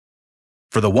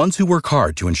For the ones who work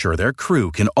hard to ensure their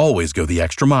crew can always go the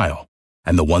extra mile,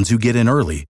 and the ones who get in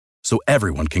early so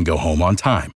everyone can go home on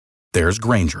time, there's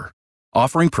Grainger,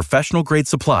 offering professional-grade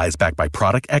supplies backed by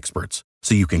product experts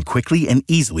so you can quickly and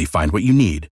easily find what you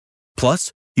need.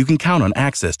 Plus, you can count on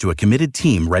access to a committed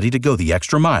team ready to go the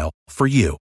extra mile for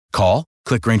you. Call,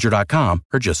 click Grainger.com,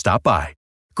 or just stop by.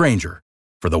 Grainger,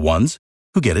 for the ones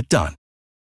who get it done.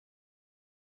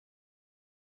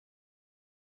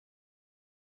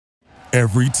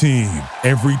 Every team,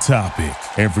 every topic,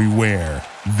 everywhere.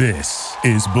 This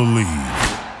is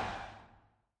Believe.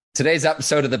 Today's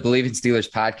episode of the Believe in Steelers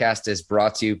podcast is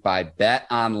brought to you by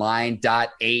betonline.ag.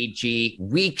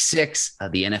 Week 6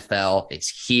 of the NFL is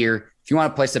here. If you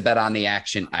want to place a bet on the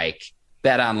action, Ike,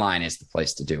 BetOnline is the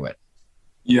place to do it.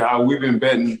 Yeah, we've been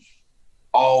betting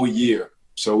all year,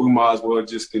 so we might as well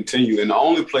just continue. And the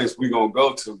only place we're going to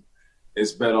go to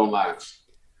is BetOnline.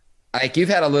 Ike, you've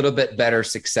had a little bit better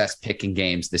success picking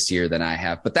games this year than I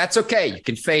have, but that's okay. You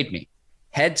can fade me.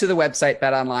 Head to the website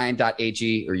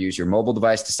betonline.ag or use your mobile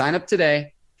device to sign up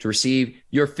today to receive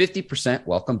your 50%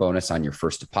 welcome bonus on your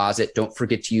first deposit. Don't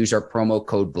forget to use our promo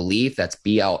code BELIEVE, that's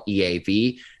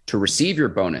BLEAV, to receive your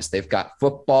bonus. They've got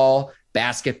football,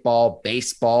 basketball,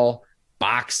 baseball,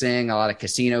 boxing, a lot of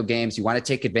casino games. You want to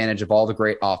take advantage of all the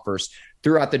great offers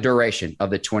throughout the duration of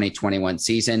the 2021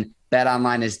 season.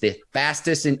 BetOnline is the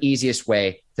fastest and easiest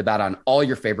way to bet on all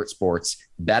your favorite sports.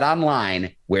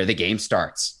 BetOnline, where the game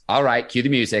starts. All right, cue the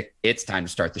music. It's time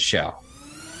to start the show.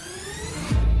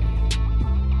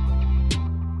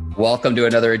 Welcome to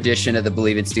another edition of the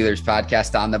Believe in Steelers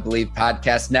podcast on the Believe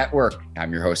Podcast Network.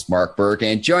 I'm your host, Mark Burke,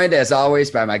 and joined as always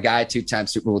by my guy, two-time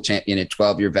Super Bowl champion and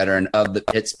 12-year veteran of the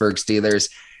Pittsburgh Steelers,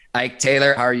 Ike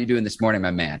Taylor. How are you doing this morning,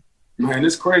 my man? Man,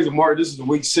 it's crazy, Mark. This is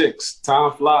week 6.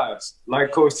 Time flies.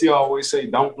 Like Coach T always say,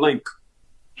 don't blink.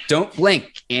 Don't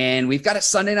blink. And we've got a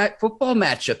Sunday night football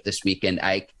matchup this weekend,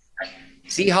 Ike.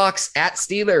 Seahawks at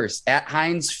Steelers at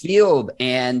Heinz Field.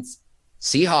 And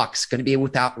Seahawks going to be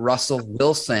without Russell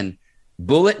Wilson.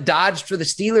 Bullet dodged for the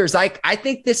Steelers. Ike, I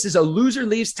think this is a loser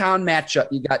leaves town matchup.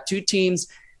 You got two teams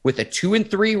with a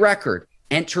 2-3 record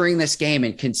entering this game,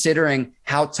 and considering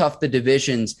how tough the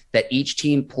divisions that each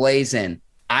team plays in,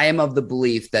 I am of the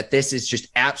belief that this is just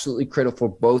absolutely critical for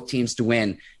both teams to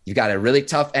win. You've got a really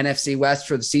tough NFC West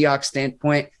for the Seahawks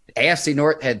standpoint. The AFC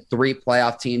North had 3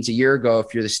 playoff teams a year ago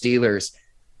if you're the Steelers.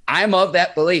 I'm of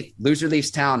that belief. Loser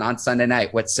leaves town on Sunday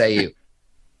night. What say you?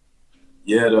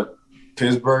 Yeah, the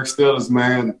Pittsburgh Steelers,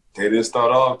 man, they didn't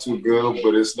start off too good,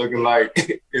 but it's looking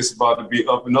like it's about to be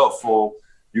up and up for them.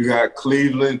 You got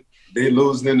Cleveland, they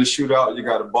losing in the shootout. You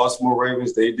got the Baltimore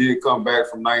Ravens, they did come back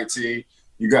from 19.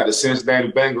 You got the Cincinnati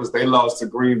Bengals. They lost to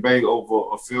Green Bay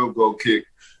over a field goal kick.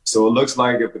 So it looks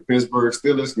like if the Pittsburgh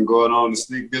Steelers can go on and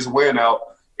sneak this win out,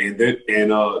 and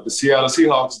the Seattle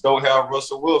Seahawks don't have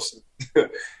Russell Wilson,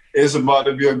 it's about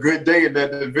to be a good day in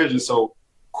that division. So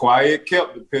quiet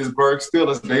kept the Pittsburgh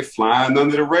Steelers. They flying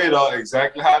under the radar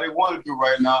exactly how they want to do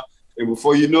right now. And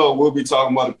before you know it, we'll be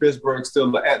talking about the Pittsburgh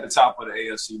Steelers at the top of the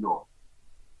AFC North.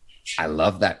 I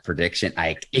love that prediction,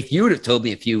 Ike. If you would have told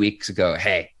me a few weeks ago,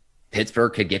 hey,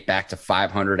 Pittsburgh could get back to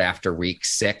 500 after week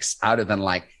 6, I would have been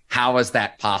like, how is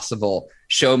that possible?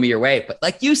 Show me your way. But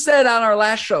like you said on our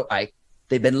last show, Ike,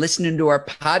 they've been listening to our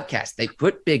podcast. They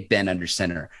put Big Ben under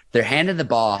center. They're handing the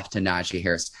ball off to Najee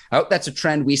Harris. I hope that's a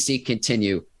trend we see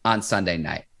continue on Sunday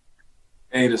night.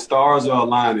 Hey, the stars are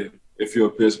aligning if you're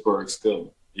a Pittsburgh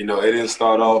Steelers. You know, it didn't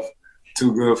start off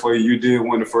too good for you. You did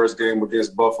win the first game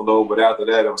against Buffalo, but after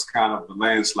that, it was kind of a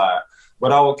landslide.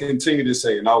 But I will continue to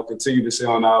say, and I will continue to say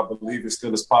on our Believe in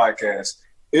Steelers podcast,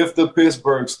 if the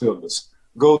Pittsburgh Steelers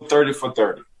go 30 for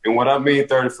 30, and what I mean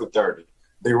 30 for 30,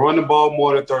 they run the ball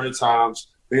more than 30 times,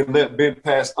 they let Ben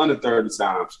pass under 30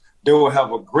 times, they will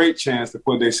have a great chance to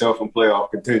put themselves in playoff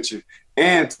contention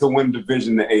and to win the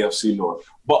division in the AFC North.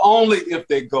 But only if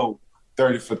they go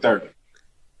 30 for 30.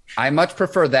 I much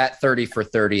prefer that 30 for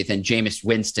 30 than Jameis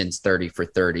Winston's 30 for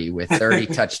 30 with 30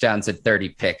 touchdowns and 30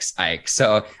 picks, Ike.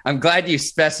 So I'm glad you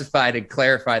specified and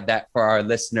clarified that for our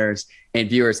listeners and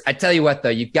viewers. I tell you what, though,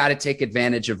 you've got to take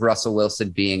advantage of Russell Wilson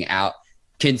being out,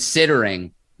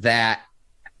 considering that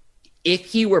if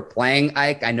he were playing,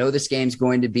 Ike, I know this game's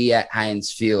going to be at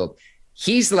Heinz Field.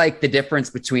 He's like the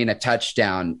difference between a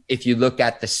touchdown. If you look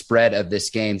at the spread of this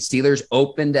game, Steelers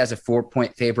opened as a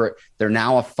 4-point favorite. They're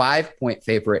now a 5-point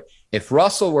favorite. If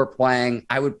Russell were playing,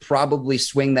 I would probably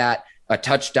swing that a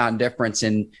touchdown difference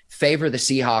and favor the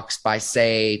Seahawks by,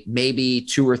 say, maybe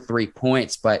 2 or 3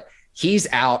 points. But he's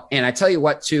out. And I tell you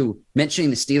what, too, mentioning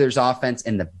the Steelers offense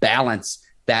and the balance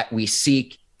that we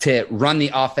seek to run the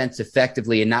offense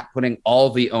effectively and not putting all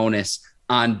the onus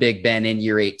on Big Ben in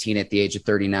year 18 at the age of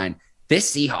 39.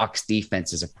 This Seahawks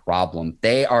defense is a problem.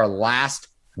 They are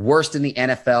worst in the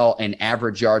NFL in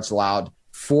average yards allowed,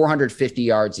 450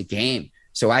 yards a game.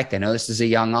 So I know this is a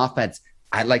young offense.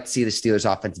 I'd like to see the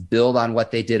Steelers offense build on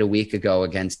what they did a week ago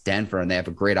against Denver, and they have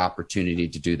a great opportunity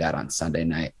to do that on Sunday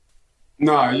night.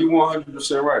 Nah, you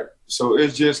 100% right. So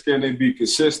it's just, can they be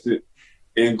consistent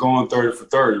in going 30 for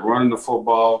 30, running the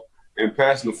football and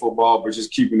passing the football, but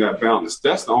just keeping that balance?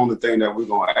 That's the only thing that we're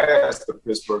going to ask the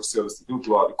Pittsburgh Steelers to do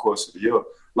throughout the course of the year.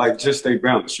 Like, just stay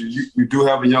balanced. You do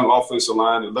have a young offensive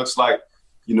line. It looks like,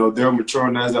 they're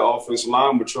maturing as that offensive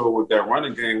line mature with that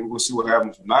running game. We'll see what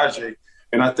happens with Najee.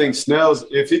 And I think Snell's,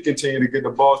 if he continue to get the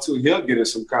ball too, he'll get in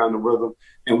some kind of rhythm.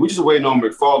 And we're just waiting on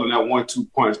McFarland, that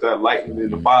 1-2 punch, that lightning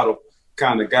in the bottle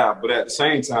kind of guy. But at the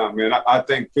same time, man, I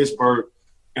think Pittsburgh,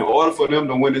 in order for them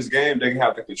to win this game, they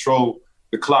have to control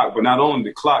the clock. But not only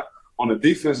the clock, on the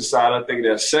defensive side, I think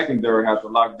that secondary have to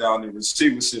lock down the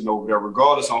receiver sitting over there,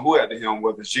 regardless on who at the helm,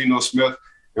 whether it's Geno Smith.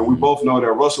 And we both know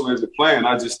that Russell isn't playing.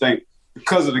 I just think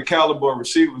because of the caliber of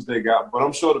receivers they got, but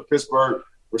I'm sure the Pittsburgh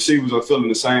receivers are feeling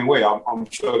the same way. I'm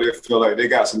sure they feel like they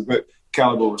got some good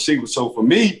caliber receivers. So for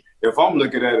me, if I'm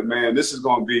looking at it, man, this is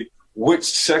going to be which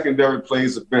secondary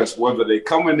plays the best, whether they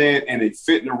coming in and they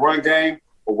fit in the run game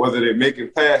or whether they're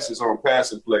making passes on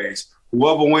passing plays.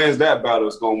 Whoever wins that battle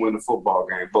is going to win the football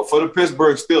game. But for the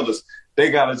Pittsburgh Steelers,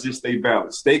 they got to just stay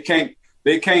balanced. They can't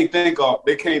think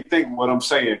what I'm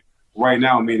saying right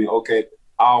now, meaning, okay,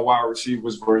 our wide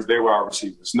receivers versus their wide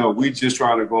receivers. No, we just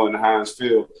trying to go in the Heinz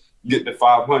Field, get to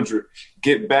 500,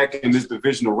 get back in this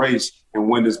divisional race and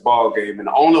win this ball game. And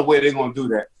the only way they're going to do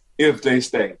that if they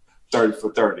stay 30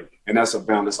 for 30, and that's a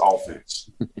balanced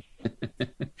offense.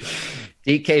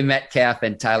 DK Metcalf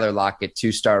and Tyler Lockett,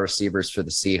 2-star receivers for the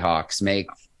Seahawks, make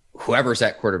whoever's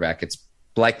at quarterback, it's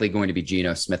likely going to be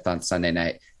Geno Smith on Sunday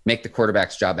night, make the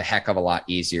quarterback's job a heck of a lot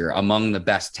easier, among the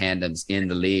best tandems in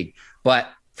the league. But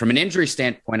from an injury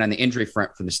standpoint, on the injury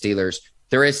front for the Steelers,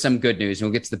 there is some good news. And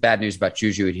we'll get to the bad news about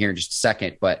Juju here in just a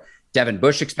second. But Devin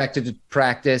Bush expected to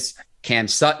practice, Cam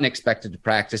Sutton expected to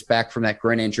practice back from that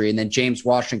groin injury, and then James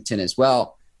Washington as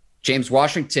well. James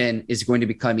Washington is going to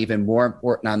become even more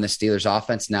important on the Steelers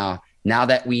offense now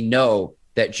that we know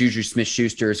that Juju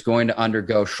Smith-Schuster is going to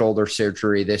undergo shoulder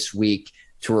surgery this week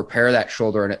to repair that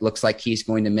shoulder, and it looks like he's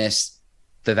going to miss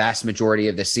the vast majority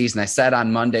of the season. I said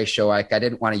on Monday's show, I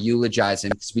didn't want to eulogize him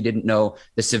because we didn't know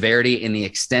the severity and the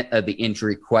extent of the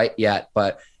injury quite yet,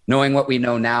 but knowing what we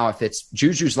know now, if it's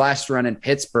Juju's last run in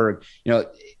Pittsburgh,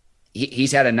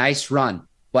 he's had a nice run.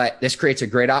 But this creates a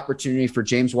great opportunity for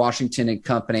James Washington and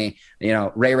company,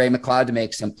 Ray McLeod to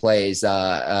make some plays,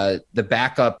 the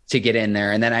backup to get in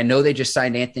there. And then I know they just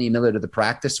signed Anthony Miller to the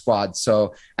practice squad.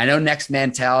 So I know next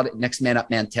man up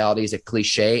mentality is a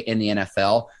cliche in the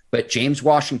NFL, but James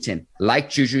Washington, like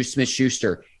Juju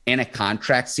Smith-Schuster, in a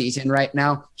contract season right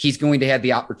now, he's going to have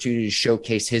the opportunity to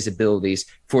showcase his abilities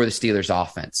for the Steelers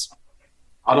offense.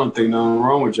 I don't think nothing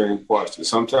wrong with James Washington.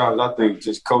 Sometimes I think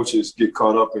just coaches get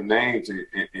caught up in names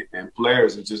and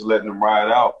players and just letting them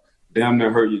ride out. Damn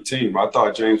near hurt your team. I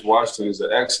thought James Washington is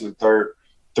an excellent third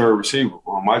receiver.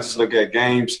 I just look at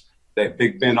games that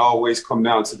Big Ben always come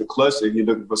down to the clutch and you're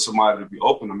looking for somebody to be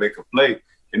open to make a play,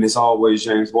 and it's always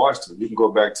James Washington. You can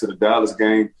go back to the Dallas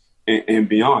game and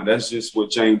beyond. That's just what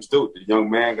James do. The young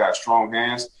man got strong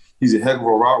hands. He's a heck of a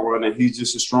route runner. He's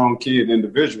just a strong kid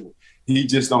individual. He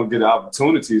just don't get the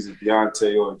opportunities that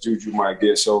Deontay or Juju might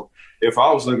get. So if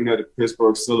I was looking at the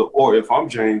Pittsburgh Steelers, or if I'm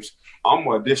James, I'm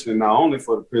auditioning not only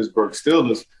for the Pittsburgh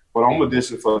Steelers, but I'm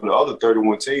auditioning for the other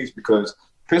 31 teams because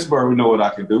Pittsburgh know what I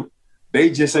can do.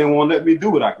 They just ain't want to let me do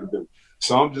what I can do.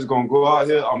 So I'm just going to go out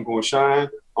here. I'm going to shine.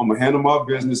 I'm going to handle my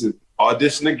business and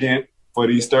audition again for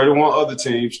these 31 other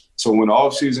teams. So when the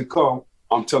offseason comes,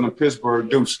 I'm telling Pittsburgh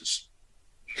deuces.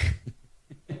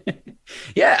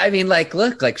 Yeah,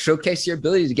 look, showcase your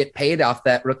ability to get paid off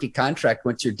that rookie contract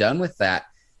once you're done with that.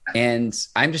 And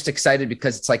I'm just excited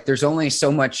because it's like there's only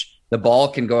so much the ball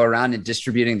can go around in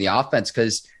distributing the offense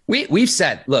because we've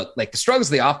said, look, like the struggles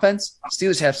of the offense,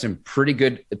 Steelers have some pretty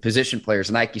good position players.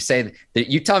 And like you say, that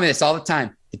you tell me this all the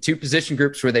time, the two position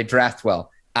groups where they draft well,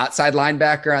 outside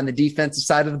linebacker on the defensive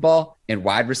side of the ball and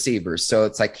wide receivers. So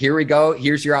it's like, here we go.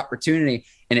 Here's your opportunity.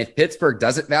 And if Pittsburgh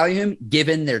doesn't value him,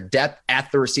 given their depth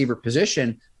at the receiver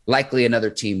position, likely another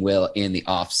team will in the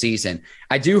offseason.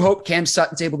 I do hope Cam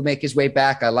Sutton's able to make his way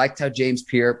back. I liked how James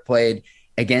Pierre played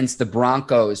against the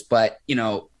Broncos, but,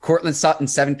 Cortland Sutton,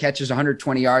 7 catches,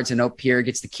 120 yards, and Pierre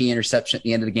gets the key interception at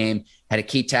the end of the game, had a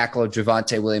key tackle of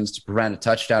Javonte Williams to prevent a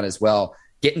touchdown as well.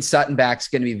 getting Sutton back is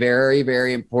going to be very,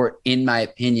 very important, in my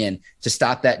opinion, to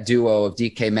stop that duo of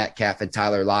DK Metcalf and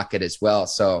Tyler Lockett as well.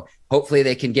 So hopefully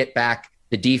they can get back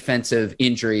the defensive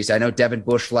injuries. I know Devin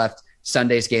Bush left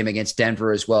Sunday's game against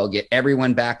Denver as well. Get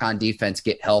everyone back on defense,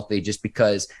 get healthy, just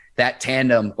because that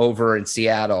tandem over in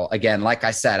Seattle, again, like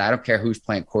I said, I don't care who's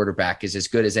playing quarterback, is as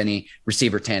good as any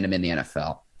receiver tandem in the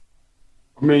NFL.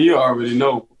 I mean, you already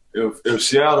know if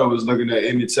Seattle was looking at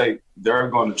any tape, they're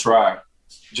going to try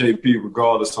JP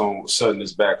regardless on Sutton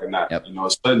is back or not. Yep. You know,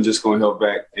 Sutton just going to help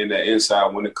back in that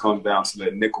inside when it comes down to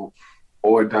that nickel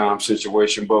or dime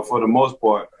situation. But for the most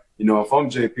part, you know, if I'm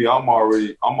JP,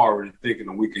 I'm already thinking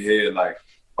a week ahead. Like,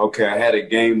 okay, I had a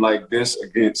game like this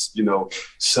against, you know,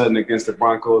 Sutton against the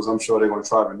Broncos. I'm sure they're going to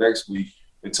try the next week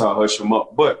and try to hush him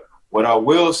up. But what I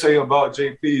will say about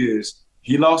JP is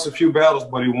he lost a few battles,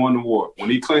 but he won the war. When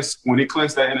he clinched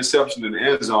that interception in the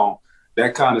end zone,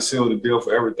 that kind of sealed the deal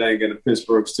for everything in the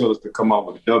Pittsburgh Steelers to come out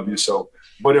with a W. So,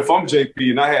 but if I'm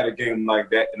JP and I had a game like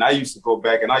that, and I used to go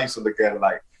back and I used to look at it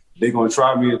like they're going to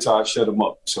try me until I shut them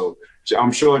up. So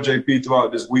I'm sure JP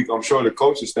throughout this week, I'm sure the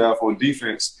coaching staff on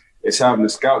defense is having the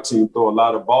scout team throw a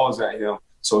lot of balls at him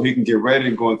so he can get ready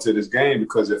and go into this game,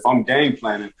 because if I'm game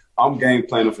planning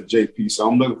for JP. So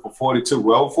I'm looking for 42.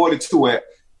 Well, 42 at,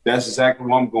 that's exactly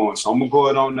where I'm going. So I'm going to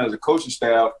go on as a coaching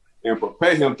staff and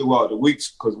prepare him throughout the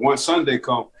weeks, because once Sunday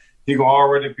comes, he going to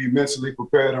already be mentally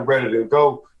prepared and ready to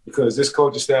go, because this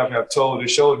coaching staff have told and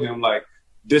showed him, like,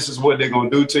 this is what they're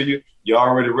going to do to you. You're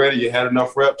already ready. You had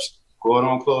enough reps. Go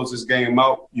ahead and close this game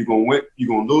out. You're going to win. You're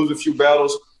going to lose a few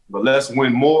battles, but let's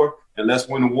win more and let's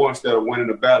win the war instead of winning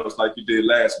the battles like you did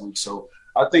last week. So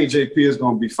I think JP is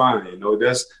going to be fine. You know,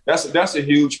 that's a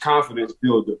huge confidence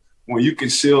builder when you can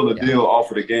seal the deal off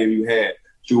of the game you had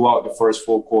throughout the first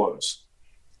 4 quarters.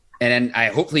 And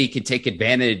then hopefully he can take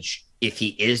advantage if he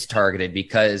is targeted,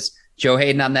 because Joe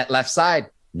Hayden on that left side,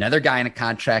 another guy in a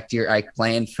contract year,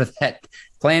 playing for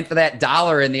that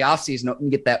dollar in the offseason, hoping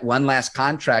to get that one last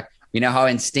contract. You know how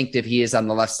instinctive he is on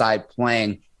the left side,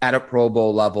 playing at a Pro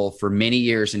Bowl level for many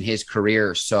years in his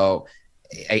career. So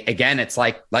again, it's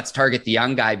like, let's target the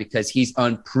young guy because he's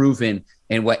unproven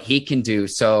in what he can do.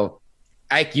 So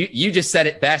Ike, you just said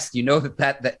it best. You know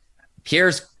that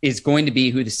Pierce is going to be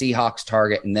who the Seahawks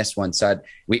target in this one. So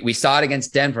we saw it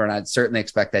against Denver, and I'd certainly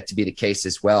expect that to be the case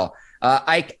as well.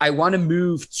 Ike, I want to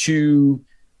move to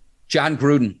Jon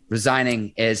Gruden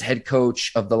resigning as head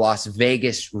coach of the Las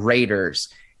Vegas Raiders.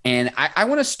 And I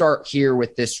want to start here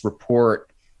with this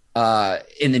report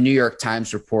in the New York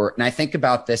Times report. And I think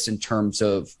about this in terms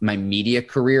of my media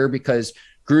career, because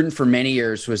Gruden for many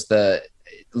years was the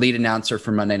lead announcer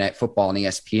for Monday Night Football on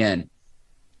ESPN.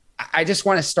 I just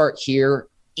want to start here,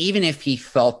 even if he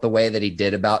felt the way that he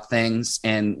did about things,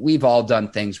 and we've all done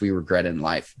things we regret in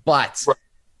life. But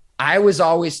I was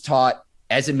always taught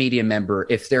as a media member,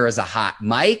 if there is a hot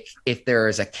mic, if there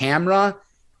is a camera,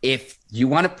 if you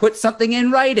want to put something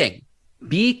in writing,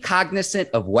 be cognizant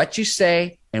of what you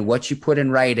say and what you put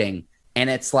in writing. And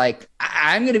it's like,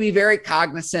 I'm going to be very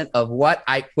cognizant of what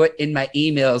I put in my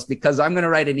emails, because I'm going to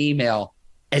write an email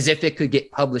as if it could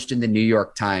get published in the New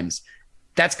York Times.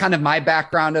 That's kind of my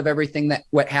background of everything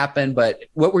what happened. But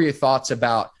what were your thoughts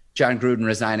about Jon Gruden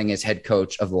resigning as head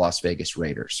coach of the Las Vegas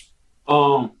Raiders?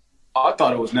 I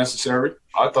thought it was necessary.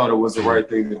 I thought it was the right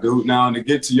thing to do. Now, to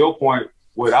get to your point,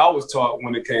 what I was taught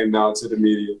when it came down to the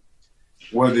media,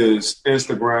 whether it's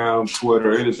Instagram,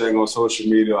 Twitter, anything on social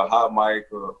media, a hot mic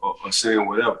or saying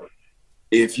whatever,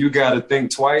 if you got to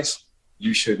think twice,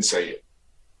 you shouldn't say it.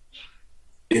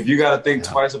 If you got to think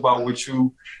twice about what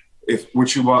you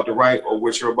about to write or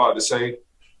what you're about to say,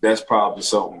 that's probably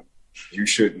something you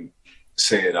shouldn't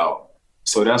say it out.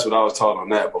 So that's what I was taught on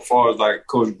that. But as far as like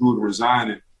Coach Gruden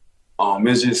resigning,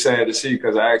 it's just sad to see,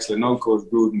 because I actually know Coach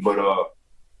Gruden, but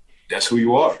that's who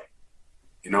you are.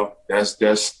 You know, that's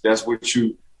what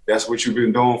you've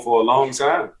been doing for a long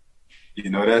time. You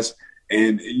know,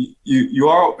 you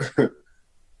are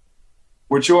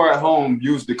what you are at home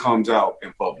usually comes out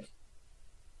in public.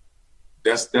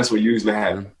 That's what usually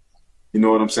happens. You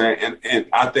know what I'm saying? And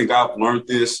I think I've learned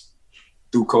this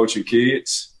through coaching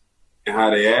kids and how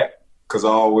they act, because I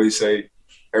always say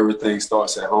everything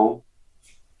starts at home.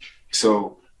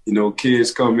 So, you know,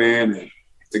 kids come in and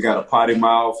they got a potty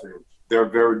mouth and they're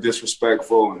very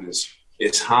disrespectful, and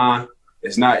it's huh,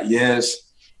 it's not yes,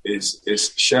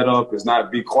 it's shut up, it's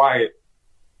not be quiet.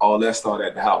 All that start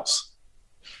at the house.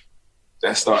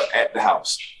 That start at the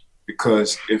house.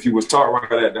 Because if you was taught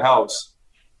right at the house,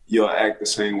 you'll act the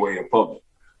same way in public.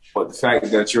 But the fact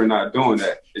that you're not doing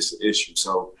that is an issue.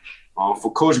 So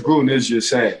for Coach Gruden, it's just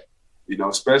sad, you know,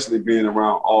 especially being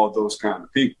around all those kind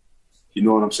of people. You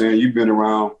know what I'm saying? You've been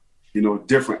around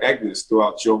different exits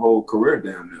throughout your whole career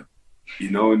down there.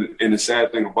 And the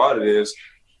sad thing about it is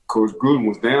Coach Gruden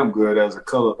was damn good as a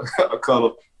color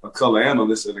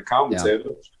analyst and a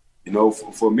commentator. Yeah.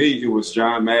 For me, it was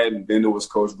John Madden, then it was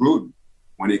Coach Gruden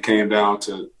when it came down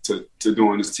to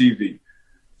doing his TV.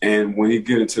 And when he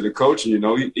get into the coaching,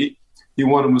 he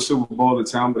won him a Super Bowl at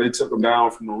the time, but they took him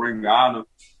down from the Ring of Honor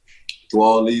through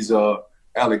all these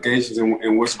allegations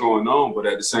and what's going on. But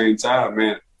at the same time,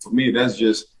 man, for me, that's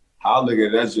just how I look at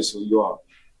it. That's just who you are.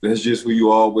 That's just who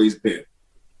you always been.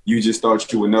 You just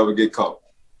thought you would never get caught.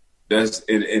 That's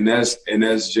just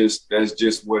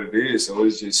what it is. So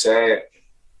it's just sad.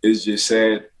 It's just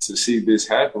sad to see this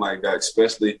happen like that,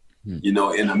 especially in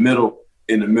the middle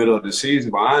of the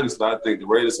season. But honestly, I think the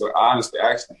Raiders are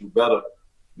actually do better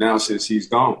now since he's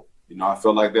gone. I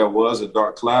felt like there was a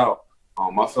dark cloud.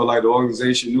 I felt like the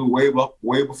organization knew way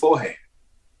beforehand.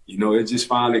 It just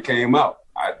finally came out.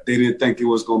 They didn't think it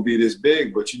was going to be this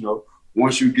big, but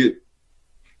once you get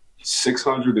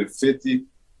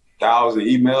 650,000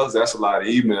 emails, that's a lot of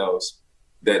emails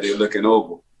that they're looking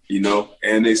over,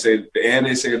 and they say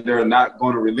they're not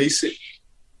going to release it.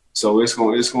 So it's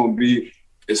going to be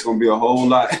a whole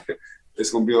lot.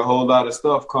 It's going to be a whole lot of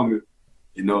stuff coming,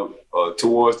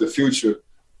 towards the future.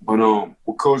 But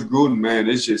with Coach Gruden, man,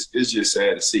 it's just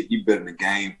sad to see. He's been in the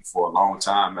game for a long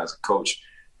time as a coach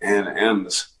and an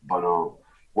analyst. But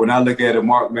when I look at it,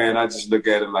 Mark, man, I just look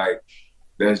at it like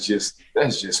that's just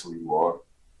who you are.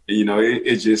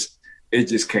 It just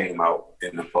came out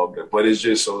in the public. But it's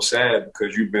just so sad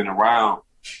because you've been around,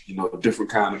 different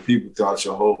kind of people throughout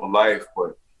your whole life.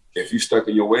 But if you stuck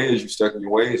in your ways,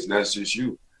 and that's just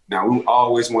you. Now, we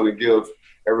always want to give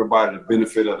everybody the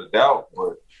benefit of the doubt,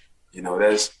 but,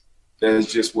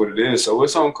 that's just what it is. So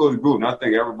it's on Coach Gruden. I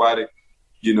think everybody,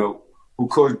 who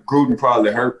Coach Gruden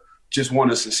probably hurt just want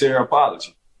a sincere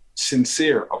apology.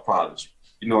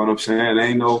 You know what I'm saying?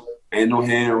 Ain't no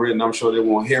handwritten. I'm sure they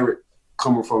won't hear it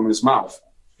coming from his mouth.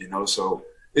 So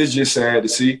it's just sad to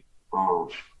see.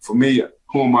 For me,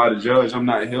 who am I to judge? I'm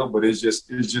not here, but it's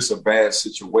just a bad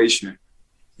situation,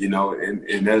 and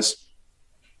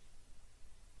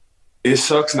it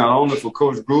sucks not only for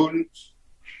Coach Gruden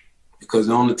because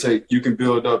you can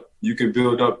build up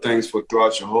things for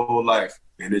throughout your whole life,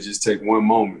 and it just take one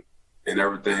moment and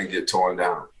everything get torn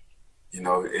down, and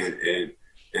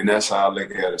that's how I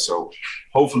look at it. So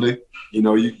hopefully,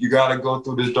 you got to go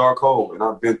through this dark hole, and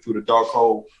I've been through the dark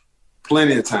hole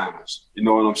plenty of times, you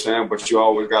know what I'm saying? But you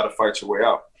always got to fight your way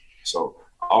out. So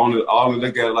I only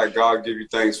look at it like God give you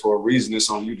things for a reason. It's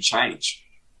on you to change.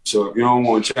 So if you don't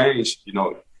want to change, He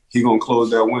going to close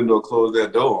that window, close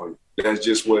that door. That's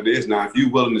just what it is. Now, if you're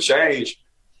willing to change,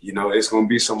 it's going to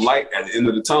be some light at the end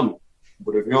of the tunnel.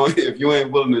 But if you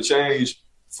ain't willing to change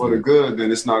for the good,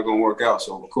 then it's not going to work out.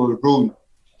 So with Coach Gruden,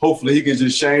 hopefully he can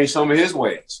just change some of his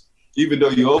ways. Even though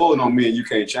you're old on me and you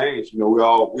can't change, we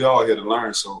all here to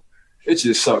learn. So it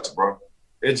just sucks, bro.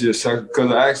 It just sucks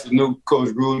because I actually knew Coach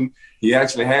Gruden. He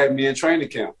actually had me in training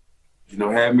camp.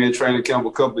 Had me in training camp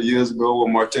a couple of years ago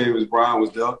when Martavis Bryant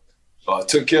was there.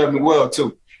 Took care of me well,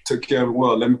 too.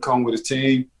 Let me come with his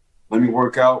team. Let me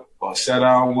work out. Sat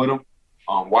down with him.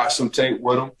 Watched some tape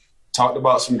with him. Talked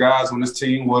about some guys on his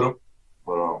team with him.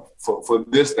 But for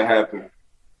this to happen,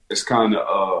 it's kind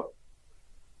of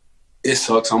it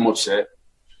sucks. I'm upset.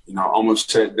 I'm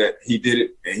upset that he did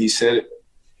it and he said it.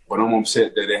 But I'm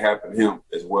upset that it happened to him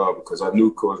as well because I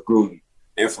knew Coach Gruden.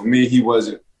 And for me, he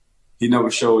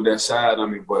never showed that side of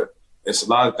me. But it's a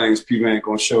lot of things people ain't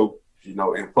going to show,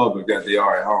 in public that they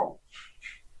are at home.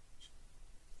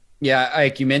 Yeah,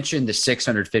 Ike, you mentioned the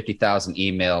 650,000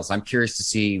 emails. I'm curious to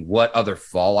see what other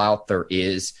fallout there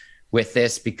is with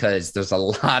this because there's a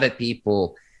lot of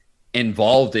people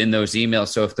involved in those emails.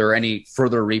 So if there are any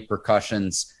further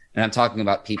repercussions, and I'm talking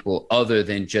about people other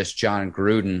than just John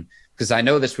Gruden, because I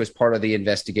know this was part of the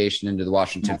investigation into the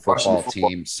Washington football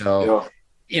team. So,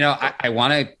 I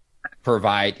want to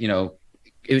provide,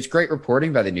 it was great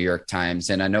reporting by the New York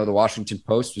Times. And I know the Washington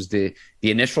Post was the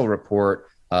initial report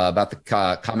about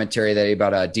the commentary that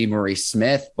about DeMaurice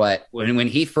Smith. But when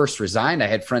he first resigned, I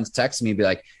had friends texting me and be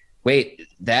like, wait,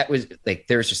 that was like,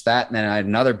 there's just that. And then I had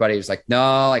another buddy who was like,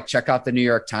 no, like check out the New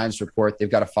York Times report.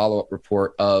 They've got a follow-up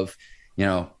report of,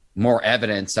 more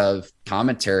evidence of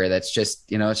commentary that's just,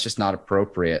 it's just not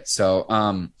appropriate. So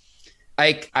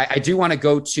I do want to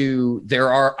go to,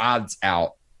 there are odds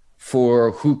out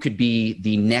for who could be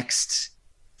the next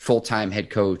full-time head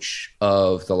coach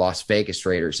of the Las Vegas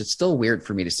Raiders. It's still weird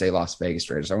for me to say Las Vegas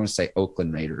Raiders. I want to say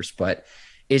Oakland Raiders, but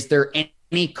is there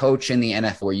any coach in the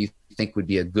NFL where you think would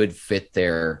be a good fit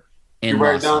there in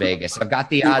Las Vegas? I've got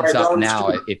the odds up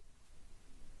now.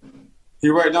 He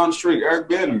right down the street. Eric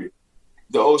Bieniemy,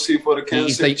 the OC for the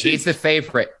Kansas City Chiefs. He's the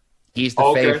favorite. He's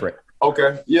the favorite.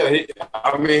 Okay. Yeah.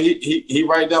 He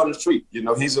right down the street. You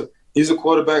know, he's a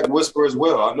quarterback whisperer as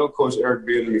well. I know Coach Eric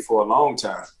Bieniemy for a long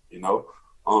time. You know,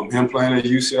 him playing at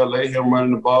UCLA, him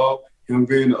running the ball, him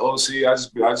being the OC. I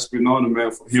just been knowing the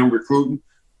man for him recruiting.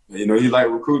 You know, he like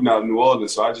recruiting out of New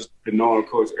Orleans. So I just been knowing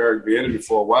Coach Eric Bieniemy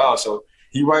for a while. So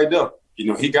he right there. You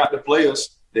know, he got the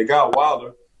players. They got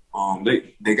Wilder.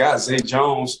 They got Zay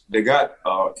Jones. They got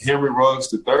Henry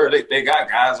Ruggs III. They got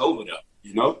guys over there.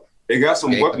 You know, they got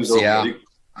some weapons over there.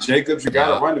 Jacobs, you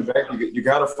got a running back. You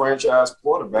got a franchise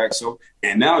quarterback. So,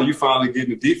 and now you finally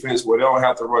getting the defense where they don't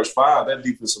have to rush 5. That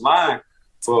defensive line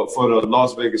for the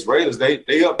Las Vegas Raiders,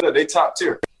 they up there. They top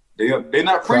tier. They're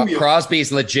not premium.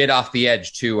 Crosby's legit off the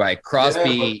edge too. Like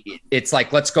Crosby, it's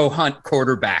like let's go hunt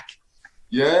quarterback.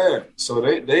 Yeah, so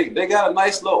they got a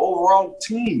nice little overall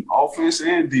team, offense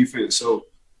and defense. So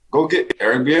go get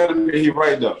Eric Bieniemy. He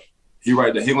right there. He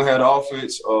gonna have the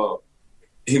offense.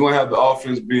 He gonna have the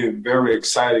offense being very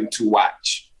exciting to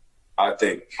watch. I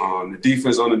think the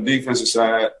defense on the defensive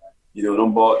side, you know,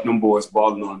 them boys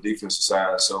balling on the defensive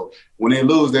side. So when they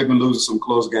lose, they've been losing some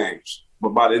close games. But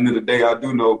by the end of the day, I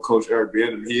do know Coach Eric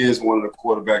Bieniemy. He is one of the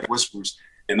quarterback whisperers,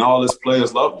 and all his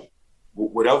players love him.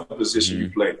 Whatever position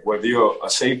you play, whether you're a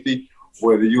safety,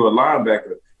 whether you're a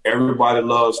linebacker, everybody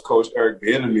loves Coach Eric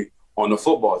Bieniemy on the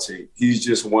football team. He's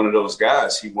just one of those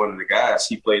guys. He's one of the guys.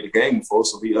 He played the game before,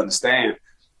 so he understands,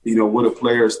 you know, what a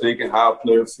player is thinking, how a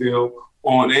player feel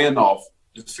on and off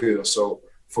the field. So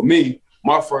for me,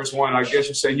 my first one, I guess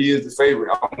you say he is the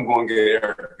favorite. I'm going to get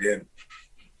Eric Bieniemy.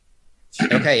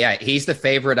 Okay, yeah, he's the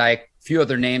favorite. A few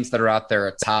other names that are out there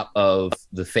atop of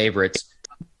the favorites.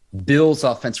 Bills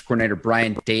offensive coordinator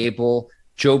Brian Daboll,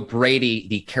 Joe Brady,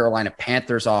 the Carolina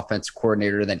Panthers offensive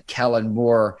coordinator, then Kellen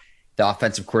Moore, the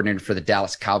offensive coordinator for the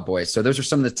Dallas Cowboys. So those are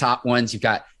some of the top ones. You've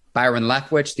got Byron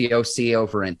Leftwich, the OC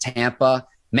over in Tampa.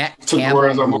 Matt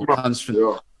Campbell, who comes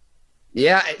from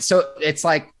so it's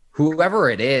like whoever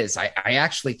it is, I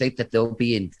actually think that they'll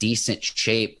be in decent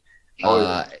shape.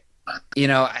 You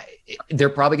know, they're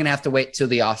probably going to have to wait till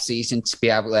the offseason to be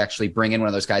able to actually bring in one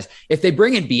of those guys. If they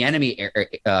bring in Bieniemy,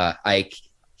 Ike,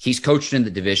 he's coached in the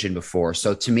division before.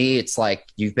 So to me, it's like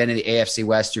you've been in the AFC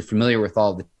West. You're familiar with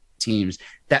all the teams.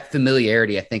 That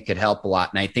familiarity, I think, could help a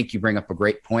lot. And I think you bring up a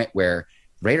great point where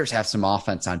Raiders have some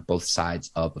offense on both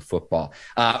sides of the football.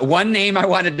 One name I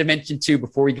wanted to mention, too,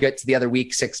 before we get to the other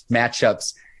Week 6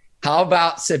 matchups. How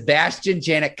about Sebastian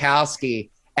Janikowski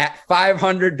at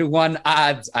 500-1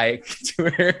 odds, Ike?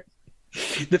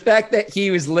 The fact that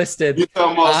he was listed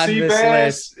on this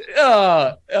list.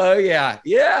 Oh,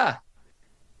 yeah.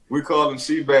 We call him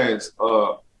Seabass.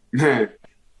 Man,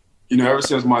 you know, ever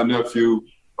since my nephew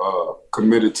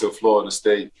committed to Florida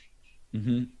State,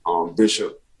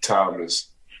 Bishop Thomas,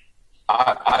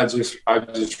 I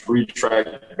just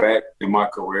retracked back in my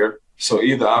career. So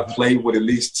either I played with at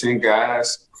least 10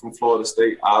 guys from Florida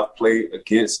State, I've played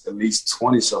against at least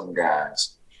 20-something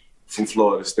guys from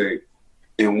Florida State.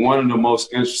 And one of the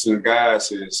most interesting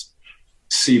guys is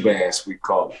Seabass, we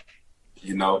call him,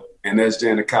 you know, and that's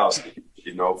Janikowski.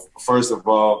 You know, first of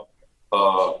all,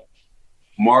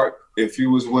 Mark, if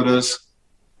you was with us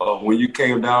when you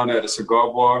came down at the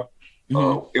cigar bar,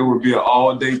 it would be an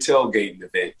all-day tailgating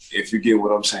event, if you get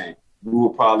what I'm saying. We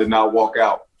would probably not walk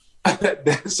out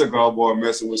that cigar bar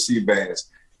messing with Seabass.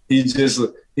 He's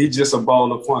just a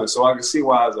ball of fun. So I can see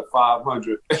why as a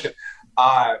 500,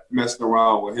 I messing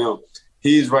around with him.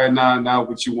 He's right now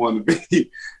what you want to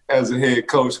be as a head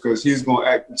coach because he's going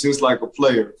to act just like a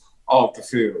player off the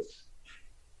field.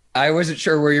 I wasn't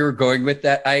sure where you were going with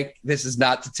that, Ike. This is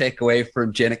not to take away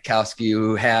from Janikowski,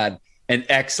 who had an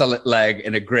excellent leg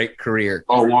and a great career.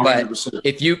 Oh, 100%. But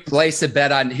if you place a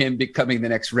bet on him becoming the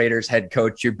next Raiders head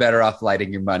coach, you're better off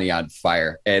lighting your money on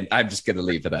fire. And I'm just going to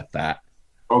leave it at that.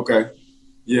 Okay.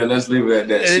 Yeah, let's leave it at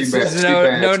that. It's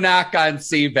no knock on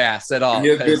Seabass at all. He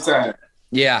had a good time.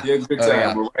 Yeah. He had a good time.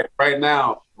 Yeah. But right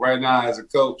now, as a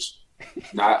coach,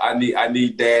 I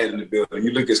need dad in the building.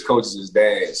 You look at coaches as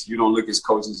dads. You don't look at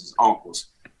coaches as uncles.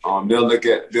 They'll look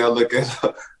at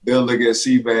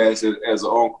Seabass as an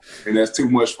uncle, and that's too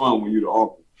much fun when you're the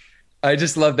uncle. I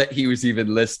just love that he was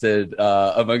even listed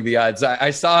among the odds. I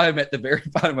saw him at the very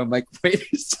bottom. I'm like, wait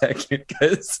a second,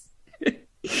 because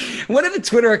one of the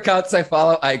Twitter accounts I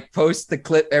follow, I post the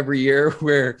clip every year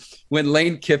where when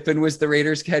Lane Kiffin was the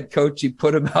Raiders head coach, he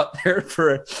put him out there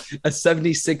for a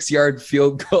 76-yard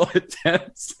field goal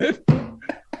attempt. I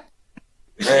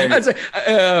was like,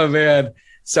 oh, man.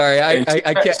 Sorry, I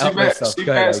can't help myself.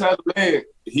 Seabass had a leg.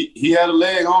 He had a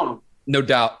leg on him. No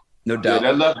doubt. No doubt.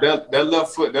 Yeah, that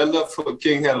left foot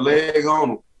King had a leg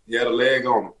on him. He had a leg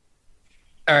on him.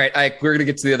 All right, Ike, we're going to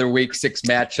get to the other week 6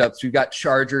 matchups. We've got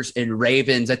Chargers and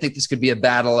Ravens. I think this could be a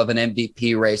battle of an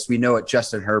MVP race. We know what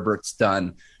Justin Herbert's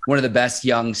done. One of the best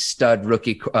young stud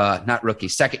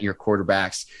second-year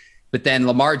quarterbacks. But then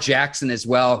Lamar Jackson as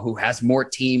well, who has more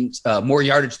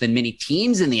yardage than many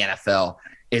teams in the NFL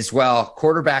as well.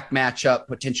 Quarterback matchup,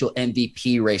 potential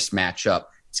MVP race matchup.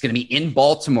 It's going to be in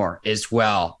Baltimore as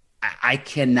well. I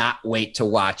cannot wait to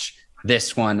watch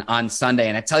this one on Sunday.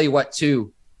 And I tell you what,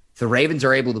 too, the Ravens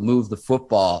are able to move the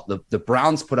football. The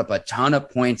Browns put up a ton of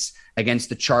points against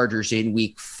the Chargers in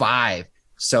week 5.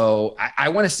 So I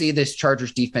want to see this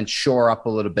Chargers defense shore up a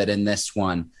little bit in this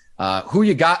one. Who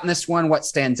you got in this one? What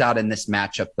stands out in this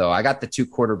matchup, though? I got the 2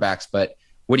 quarterbacks, but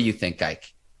what do you think,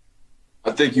 Ike?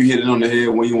 I think you hit it on the head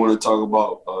when you want to talk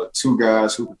about 2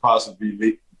 guys who could possibly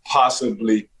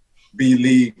be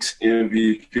league's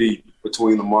MVP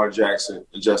between Lamar Jackson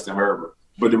and Justin Herbert.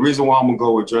 But the reason why I'm going to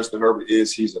go with Justin Herbert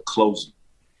is he's a closer.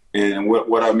 And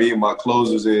what I mean by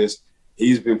closers is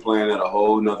he's been playing at a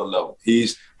whole nother level.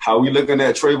 He's how we looking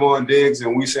at Trayvon Diggs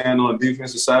and we saying on the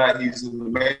defensive side, he's in the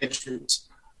matrix.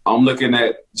 I'm looking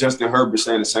at Justin Herbert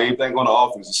saying the same thing on the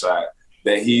offensive side,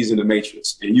 that he's in the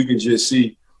matrix. And you can just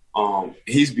see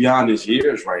he's beyond his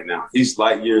years right now. He's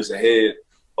light years ahead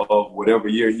of whatever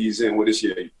year he's in. What is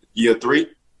year 3?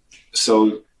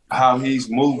 So how he's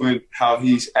moving, how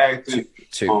he's acting.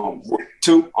 2.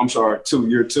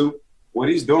 Year 2. What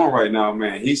he's doing right now,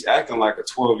 man, he's acting like a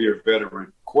 12-year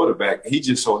veteran quarterback. He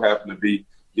just so happened to be,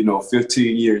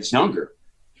 15 years younger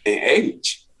in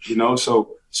age,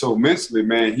 So mentally,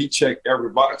 man, he checked every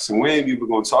box. And we ain't even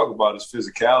going to talk about his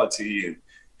physicality and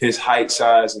his height,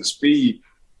 size, and speed.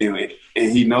 And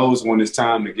he knows when it's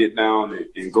time to get down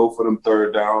and go for them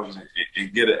third downs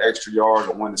and get an extra yard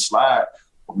or win the slide.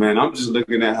 But, man, I'm just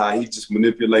looking at how he just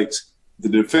manipulates the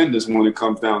defenders when it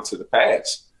comes down to the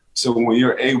pass. So when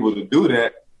you're able to do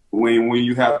that, when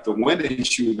you have to win a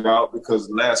shootout, because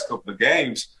the last couple of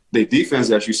games, their defense,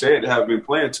 as you said, have been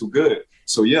playing too good.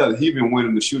 So, yeah, he's been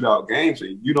winning the shootout games.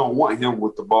 And you don't want him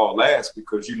with the ball last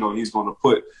because you know he's going to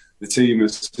put the team in a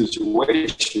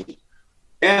situation.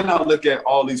 And I look at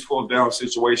all these 4th down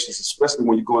situations, especially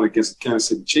when you're going against the Kansas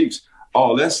City Chiefs.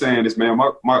 All that's saying is, man,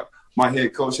 my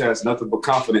head coach has nothing but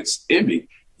confidence in me.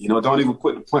 Don't even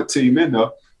put the punt team in there.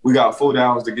 We got 4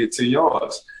 downs to get 10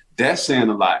 yards. That's saying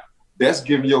a lot. That's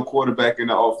giving your quarterback in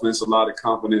the offense a lot of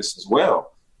confidence as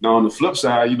well. Now, on the flip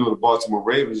side, the Baltimore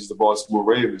Ravens is the Baltimore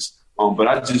Ravens. But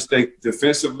I just think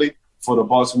defensively for the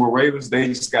Baltimore Ravens, they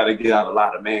just got to get out a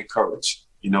lot of man coverage.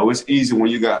 It's easy when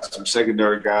you got some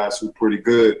secondary guys who are pretty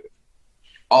good.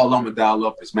 All I'm going to dial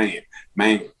up is man.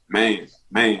 And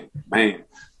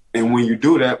when you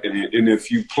do that, and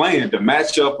if you playing the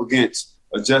matchup against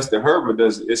Justin Herbert,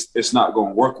 it's not going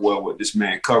to work well with this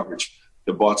man coverage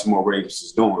the Baltimore Ravens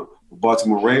is doing. The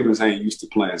Baltimore Ravens ain't used to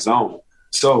playing zone.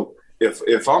 So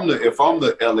if I'm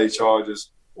the LA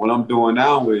Chargers, what I'm doing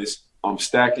now is I'm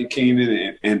stacking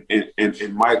Keenan and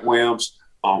Mike Williams.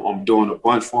 I'm doing a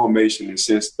bunch formation, and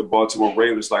since the Baltimore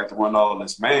Ravens like to run all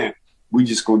this man, we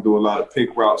just going to do a lot of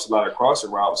pick routes, a lot of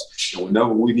crossing routes, and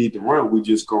whenever we need to run, we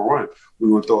just go run. We're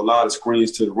going to throw a lot of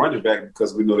screens to the running back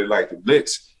because we know they like to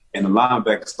blitz, and the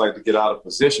linebackers like to get out of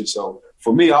position. So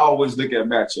for me, I always look at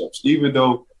matchups. Even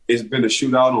though it's been a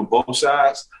shootout on both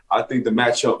sides, I think the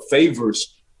matchup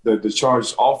favors the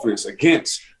Chargers offense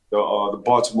against the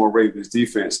Baltimore Ravens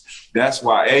defense. That's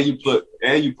why, and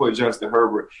you put Justin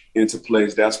Herbert into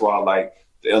place. That's why I like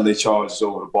the LA Chargers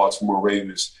over the Baltimore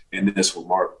Ravens in this one,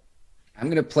 Mark. I'm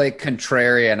going to play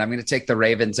contrarian. I'm going to take the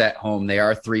Ravens at home. They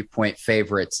are 3-point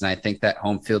favorites, and I think that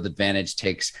home field advantage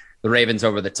takes the Ravens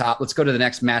over the top. Let's go to the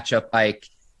next matchup, Ike.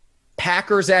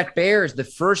 Packers at Bears, the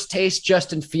first taste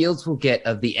Justin Fields will get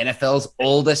of the NFL's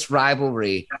oldest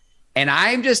rivalry. And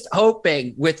I'm just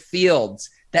hoping with Fields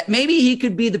that maybe he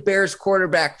could be the Bears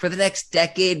quarterback for the next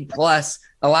decade plus,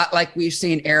 a lot like we've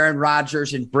seen Aaron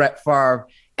Rodgers and Brett Favre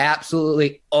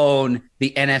absolutely own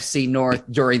the NFC North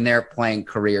during their playing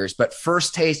careers. But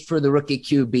first taste for the rookie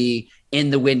QB in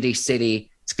the Windy City.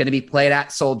 It's going to be played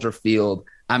at Soldier Field.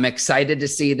 I'm excited to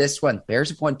see this one. Bears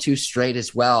have won 2 straight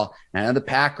as well. And I know the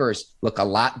Packers look a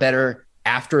lot better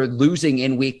after losing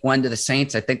in week 1 to the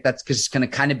Saints. I think that's because it's going to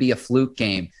kind of be a fluke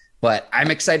game. But I'm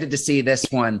excited to see this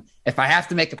one. If I have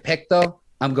to make a pick, though,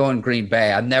 I'm going Green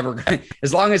Bay. I'm never going –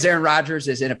 as long as Aaron Rodgers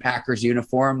is in a Packers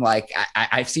uniform,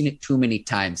 I've seen it too many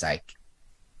times, Ike.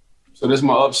 So this is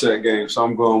my upset game, so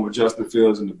I'm going with Justin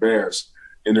Fields and the Bears.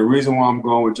 And the reason why I'm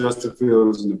going with Justin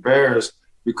Fields and the Bears,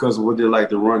 because of what they like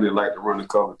to run the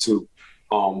cover too.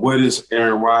 What is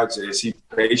Aaron Rodgers? Is he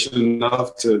patient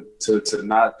enough to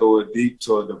not throw it deep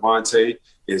to a Devontae?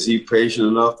 Is he patient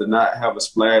enough to not have a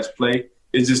splash play?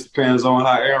 It just depends on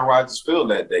how Aaron Rodgers feels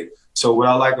that day. So what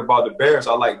I like about the Bears,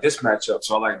 I like this matchup.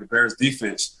 So I like the Bears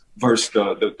defense versus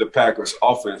the Packers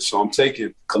offense. So I'm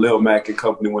taking Khalil Mack and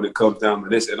company when it comes down to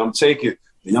this. And I'm taking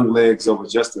the young legs over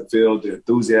Justin Fields, the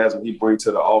enthusiasm he brings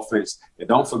to the offense. And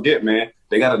don't forget, man,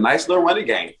 they got a nice little running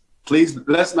game. Please,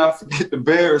 let's not forget the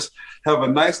Bears have a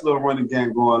nice little running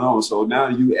game going on. So now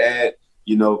you add,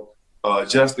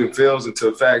 Justin Fields into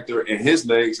a factor in his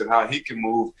legs and how he can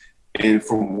move. And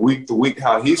from week to week,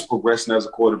 how he's progressing as a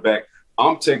quarterback.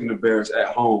 I'm taking the Bears at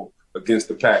home against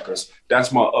the Packers.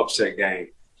 That's my upset game.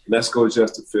 Let's go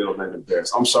Justin Fields and the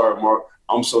Bears. I'm sorry, Mark.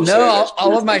 I'm so sad. No,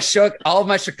 all of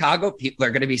my Chicago people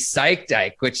are going to be psyched,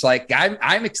 Ike, which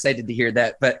I'm excited to hear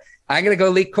that. But I'm going to go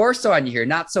Lee Corso on you here,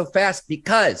 not so fast,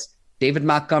 because David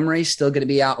Montgomery is still going to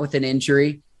be out with an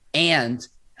injury, and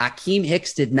Akeem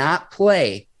Hicks did not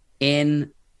play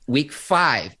in week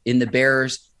 5 in the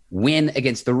Bears win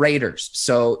against the Raiders.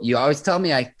 So you always tell me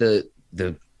the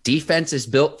defense is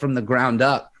built from the ground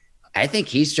up. I think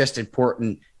he's just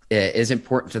important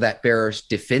to that Bears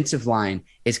defensive line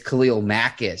as Khalil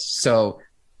Mack is. So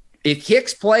if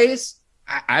Hicks plays,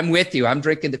 I'm with you. I'm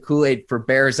drinking the Kool-Aid for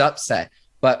Bears upset.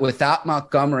 But without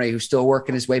Montgomery, who's still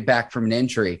working his way back from an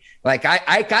injury,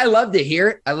 I love to hear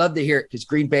it. I love to hear it because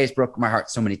Green Bay has broken my heart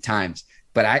so many times.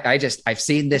 But I've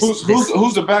seen this.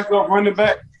 Who's the backup running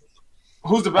back?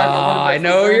 Who's the backup running back? I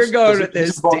know where you're going with this. He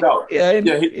just balled out. He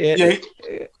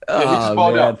just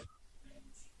balled out.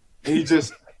 He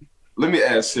just – let me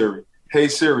ask Siri. Hey,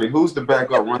 Siri, who's the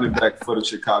backup running back for the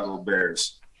Chicago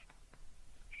Bears?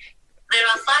 There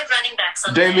are 5 running backs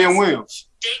on Damian Williams.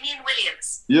 Damian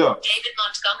Williams. Yeah. David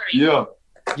Montgomery. Yeah.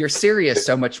 Your Siri is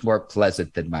so much more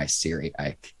pleasant than my Siri,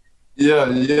 Ike. Yeah.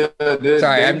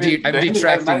 Sorry, I'm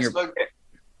detracting your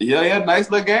 – he had a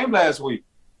nice little game last week.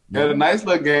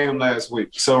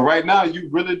 So right now, you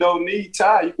really don't need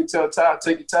Ty. You can tell Ty,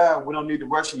 take your time. We don't need to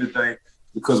rush anything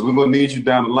because we're going to need you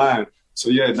down the line.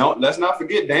 So, let's not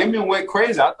forget, Damian went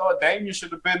crazy. I thought Damian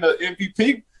should have been the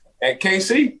MVP at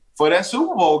KC for that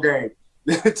Super Bowl game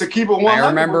to keep it 100. I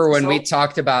remember when we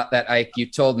talked about that, Ike, you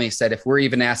told me, said, if we're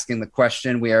even asking the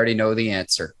question, we already know the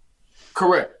answer.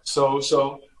 Correct. So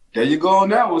there you go on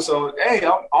that one. So, hey,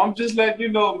 I'm just letting you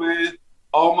know, man,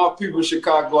 all my people in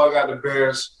Chicago, I got the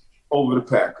Bears over the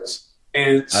Packers.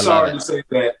 And sorry to say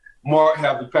that Mark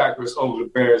have the Packers over the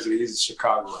Bears and he's a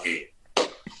Chicago head.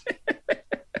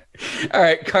 All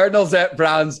right, Cardinals at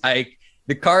Browns, Ike.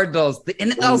 The Cardinals, the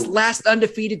NFL's last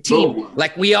undefeated team,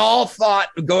 like we all thought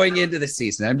going into the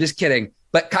season. I'm just kidding.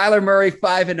 But Kyler Murray,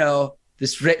 5-0.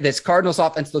 This Cardinals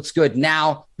offense looks good.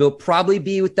 Now, they'll probably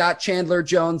be without Chandler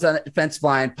Jones on the defensive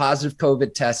line, positive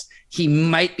COVID test. He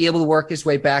might be able to work his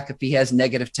way back if he has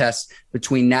negative tests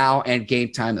between now and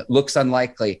game time. That looks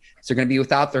unlikely. So they're going to be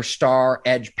without their star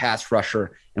edge pass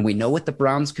rusher. And we know what the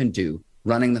Browns can do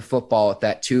running the football with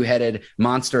that 2-headed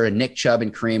monster and Nick Chubb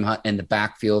and Kareem Hunt in the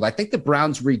backfield. I think the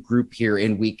Browns regroup here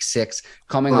in week 6,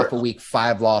 coming off a week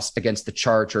 5 loss against the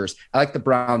Chargers. I like the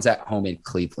Browns at home in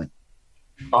Cleveland.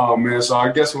 Oh, man, so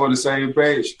I guess we're on the same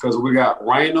page because we got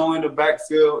Rhino in the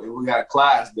backfield and we got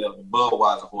Clydesdale, the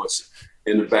Budweiser horse,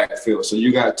 in the backfield. So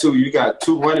you got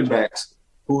two running backs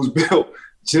who's built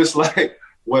just like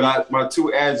my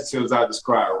 2 adjectives I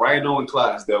described, Rhino and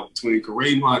Clydesdale, between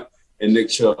Kareem Hunt and Nick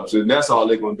Chubb. So that's all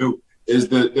they're going to do. Is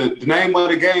the name of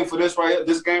the game for this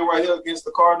game right here against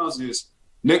the Cardinals is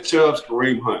Nick Chubb's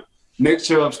Kareem Hunt. Nick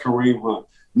Chubb's Kareem Hunt.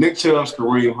 Nick Chubb's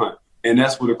Kareem Hunt. And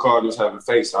that's what the Cardinals haven't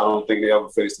faced. I don't think they ever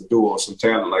faced a duo of some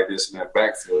talent like this in that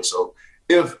backfield. So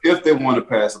if they want to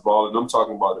pass the ball, and I'm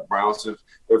talking about the Browns,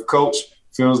 if Coach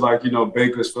feels like,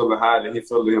 Baker's feeling high and he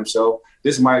feels it himself,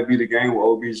 this might be the game where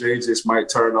OBJ just might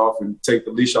turn off and take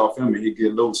the leash off him and he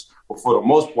get loose. But for the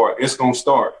most part, it's going to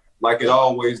start like it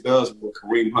always does with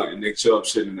Kareem Hunt and Nick Chubb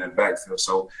sitting in that backfield.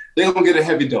 So they're going to get a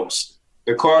heavy dose.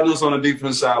 The Cardinals on the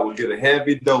defense side will get a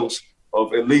heavy dose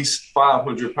of at least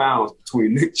 500 pounds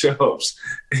between Nick Chubbs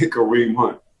and Kareem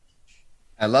Hunt.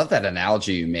 I love that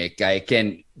analogy you make, Ike.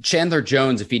 And Chandler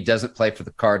Jones, if he doesn't play for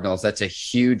the Cardinals, that's a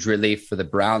huge relief for the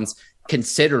Browns,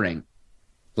 considering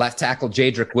left tackle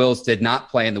Jedrick Wills did not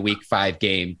play in the week 5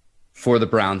 game for the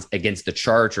Browns against the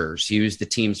Chargers. He was the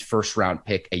team's first-round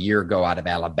pick a year ago out of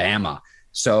Alabama.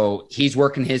 So he's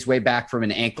working his way back from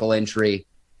an ankle injury.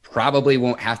 Probably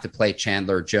won't have to play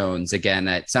Chandler Jones. Again,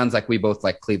 it sounds like we both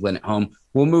like Cleveland at home.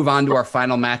 We'll move on to our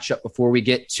final matchup before we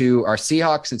get to our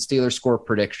Seahawks and Steelers score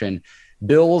prediction.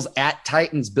 Bills at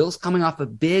Titans. Bills coming off a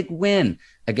big win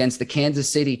against the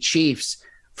Kansas City Chiefs.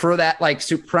 for that like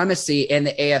supremacy in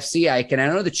the AFC, Ike. And I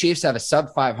know the Chiefs have a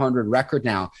sub 500 record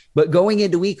now, but going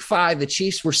into week 5, the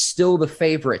Chiefs were still the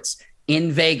favorites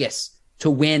in Vegas to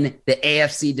win the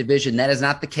AFC division. That is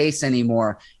not the case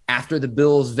anymore after the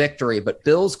Bills victory, but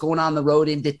Bills going on the road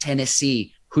into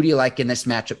Tennessee. Who do you like in this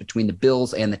matchup between the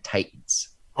Bills and the Titans?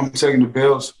 I'm taking the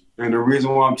Bills. And the reason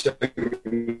why I'm taking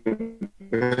the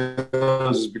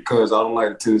Bills is because I don't like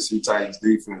the Tennessee Titans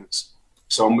defense.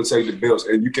 So I'm going to take the Bills.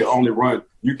 And you can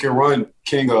run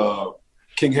King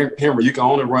Henry. You can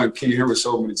only run King Henry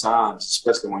so many times,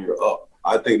 especially when you're up.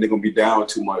 I think they're going to be down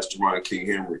too much to run King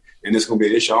Henry. And it's going to be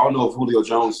an issue. I don't know if Julio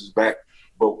Jones is back,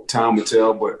 but time will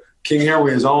tell. But King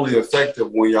Henry is only effective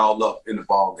when y'all up in the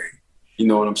ball game. You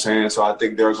know what I'm saying? So I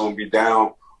think they're going to be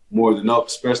down more than up,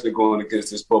 especially going against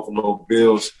this Buffalo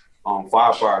Bills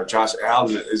firepower. Josh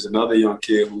Allen is another young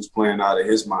kid who's playing out of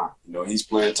his mind. You know, he's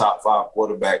playing top 5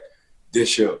 quarterback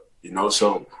this year. You know,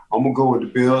 so I'm going to go with the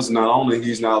Bills. Not only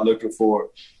he's not looking for,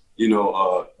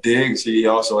 Diggs, he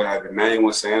also have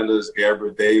Emmanuel Sanders,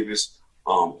 Gabriel Davis,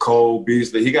 Cole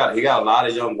Beasley. He got a lot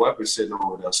of young weapons sitting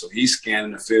over there. So he's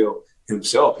scanning the field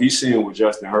himself. He's seeing what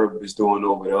Justin Herbert is doing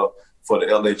over there for the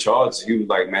LA Chargers. He was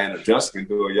like, man, if Justin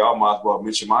can do it, y'all might as well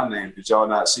mention my name. Did y'all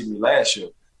not see me last year?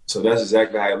 So that's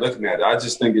exactly how you're looking at it. I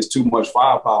just think it's too much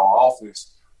firepower on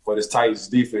offense for this Titans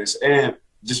defense. And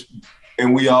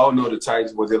we all know the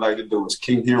Titans, what they like to do is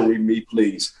King Henry me,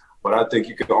 please. But I think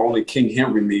you can only King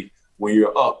Henry me when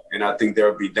you're up, and I think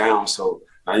they'll be down. So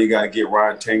now you got to get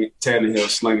Ryan Tannehill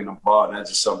slinging the ball, and that's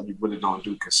just something you really don't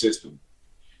do consistently.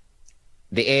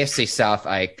 The AFC South,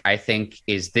 I think,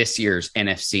 is this year's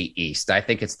NFC East. I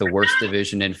think it's the worst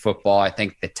division in football. I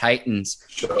think the Titans,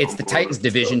 it's the Titans'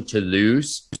 division to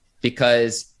lose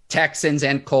because Texans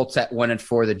and Colts at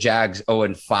 1-4, the Jags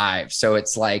 0-5. So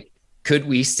it's like, could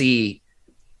we see,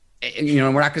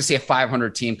 we're not going to see a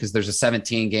 500 team because there's a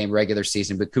 17-game regular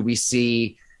season, but could we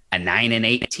see a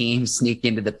 9-8 team sneak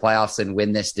into the playoffs and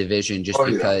win this division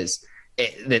because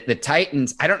the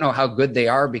Titans, I don't know how good they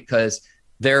are because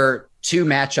they're 2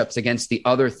 matchups against the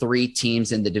other 3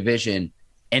 teams in the division.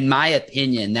 In my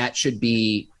opinion, that should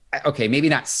be, okay, maybe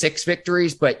not 6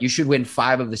 victories, but you should win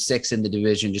 5 of the 6 in the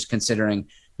division, just considering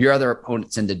your other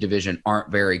opponents in the division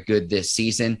aren't very good this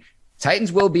season.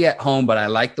 Titans will be at home, but I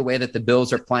like the way that the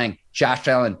Bills are playing. Josh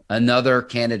Allen, another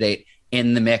candidate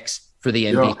in the mix for the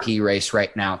MVP race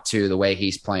right now, too, the way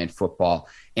he's playing football.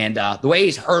 And the way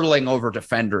he's hurtling over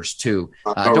defenders, too.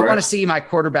 Don't want to see my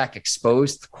quarterback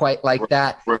exposed quite like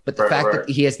that. But the fact that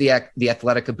he has the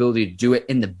athletic ability to do it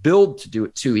and the build to do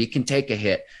it, too, he can take a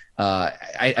hit.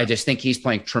 I just think he's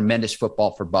playing tremendous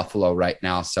football for Buffalo right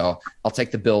now. So I'll take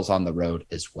the Bills on the road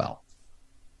as well.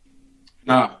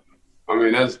 Nah, I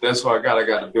mean, that's what I got. I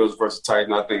got the Bills versus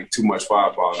Titans. I think too much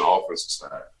firepower on the offensive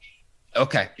side.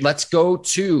 Okay, let's go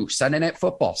to Sunday Night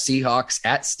Football. Seahawks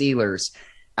at Steelers.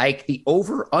 Ike, the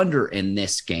over-under in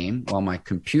this game, while my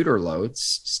computer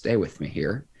loads, stay with me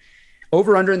here.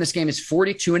 Over-under in this game is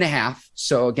 42.5.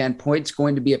 So, again, points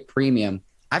going to be at premium.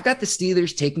 I've got the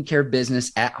Steelers taking care of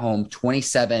business at home,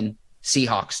 27,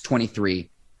 Seahawks 23.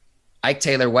 Ike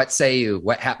Taylor, what say you?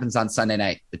 What happens on Sunday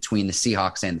night between the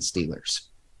Seahawks and the Steelers?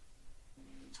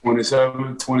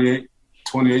 27, 28,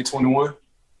 28, 21.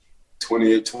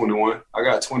 28-21. I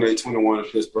got 28-21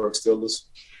 in Pittsburgh Steelers.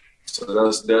 So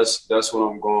that's what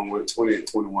I'm going with,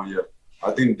 28-21, yeah.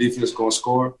 I think the defense is going to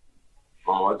score.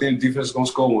 I think the defense is going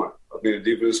to score one. I think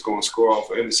the defense is going to score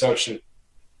off an interception.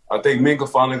 I think Minka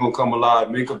finally going to come alive.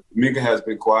 Minka has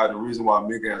been quiet. The reason why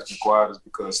Minka has been quiet is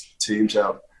because teams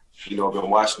have, been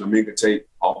watching the Minka tape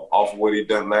off of what he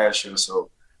done last year. So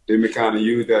they may kind of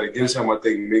use that against him. I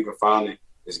think Minka finally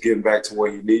is getting back to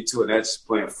where he needs to, and that's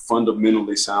playing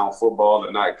fundamentally sound football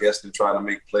and not guessing and trying to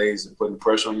make plays and putting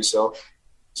pressure on yourself.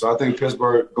 So I think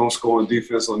Pittsburgh going to score on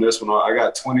defense on this one. I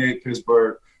got 28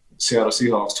 Pittsburgh, Seattle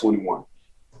Seahawks 21.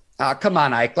 Come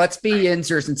on, Ike. Let's be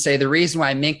yinzers and say the reason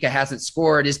why Minka hasn't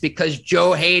scored is because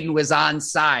Joe Hayden was on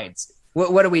sides.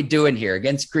 What are we doing here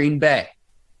against Green Bay?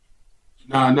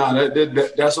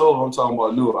 That's all I'm talking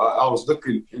about. No, I was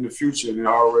looking in the future, and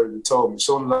I already told me. As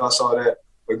soon as I saw that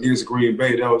against Green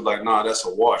Bay, that was like, that's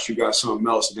a wash. You got something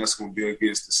else, and that's going to be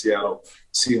against the Seattle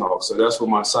Seahawks. So that's what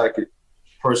my psychic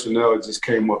personnel just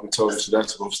came up and told me. So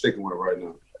that's what I'm sticking with right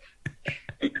now.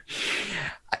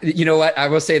 You know what? I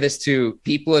will say this too.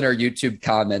 People in our YouTube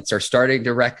comments are starting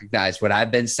to recognize what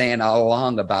I've been saying all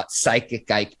along about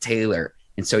psychic Ike Taylor.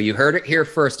 And so you heard it here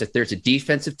first. If there's a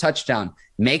defensive touchdown,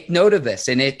 make note of this.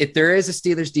 And if there is a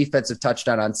Steelers defensive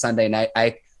touchdown on Sunday night,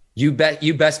 you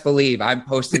best believe I'm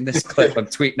posting this clip. I'm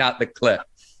tweeting out the clip.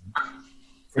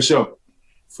 For sure.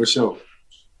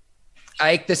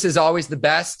 Ike, this is always the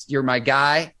best. You're my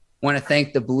guy. Want to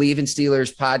thank the Believe in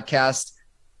Steelers podcast,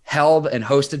 held and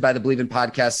hosted by the Believe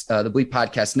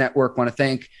Podcast Network. Want to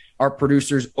thank our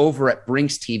producers over at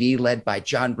Brinks TV, led by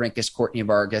John Brinkus, Courtney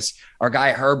Vargas, our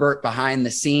guy Herbert behind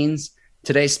the scenes,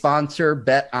 today's sponsor,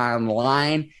 Bet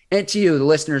Online, and to you, the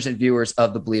listeners and viewers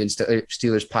of the Believe in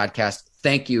Steelers podcast.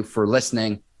 Thank you for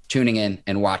listening, tuning in,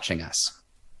 and watching us.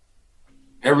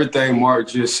 Everything Mark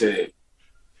just said.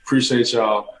 Appreciate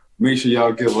y'all. Make sure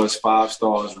y'all give us 5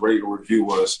 stars, rate or review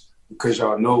us, because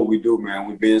y'all know what we do, man.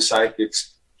 We being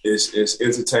psychics. It's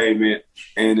entertainment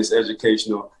and it's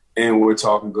educational, and we're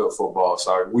talking good football.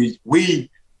 So we the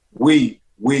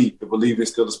Believe in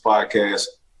Steelers podcast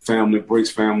family,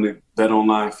 Briggs family, Bet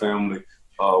Online family.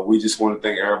 We just want to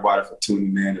thank everybody for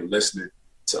tuning in and listening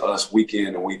to us week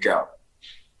in and week out.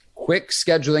 Quick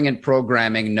scheduling and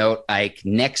programming note, Ike.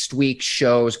 Next week's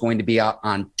show is going to be out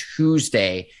on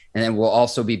Tuesday, and then we'll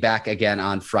also be back again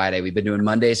on Friday. We've been doing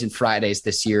Mondays and Fridays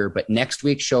this year, but next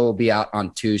week's show will be out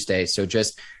on Tuesday. So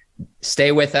just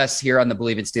stay with us here on the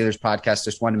Believe in Steelers podcast.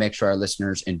 Just want to make sure our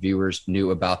listeners and viewers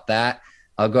knew about that.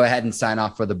 I'll go ahead and sign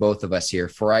off for the both of us here.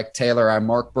 For Ike Taylor, I'm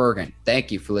Mark Bergen.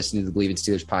 Thank you for listening to the Believe in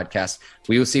Steelers podcast.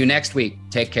 We will see you next week.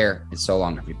 Take care, and so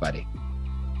long, everybody.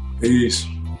 Peace.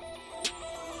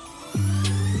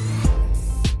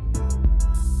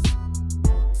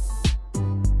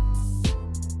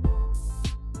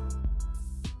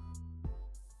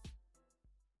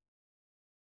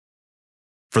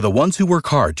 For the ones who work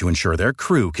hard to ensure their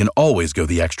crew can always go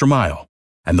the extra mile,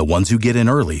 and the ones who get in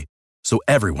early so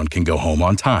everyone can go home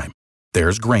on time,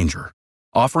 there's Grainger,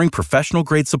 offering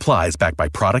professional-grade supplies backed by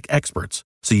product experts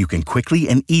so you can quickly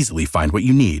and easily find what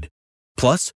you need.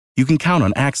 Plus, you can count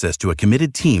on access to a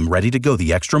committed team ready to go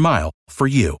the extra mile for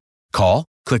you. Call,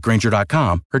 click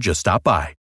Grainger.com, or just stop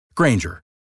by. Grainger,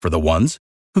 for the ones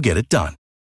who get it done.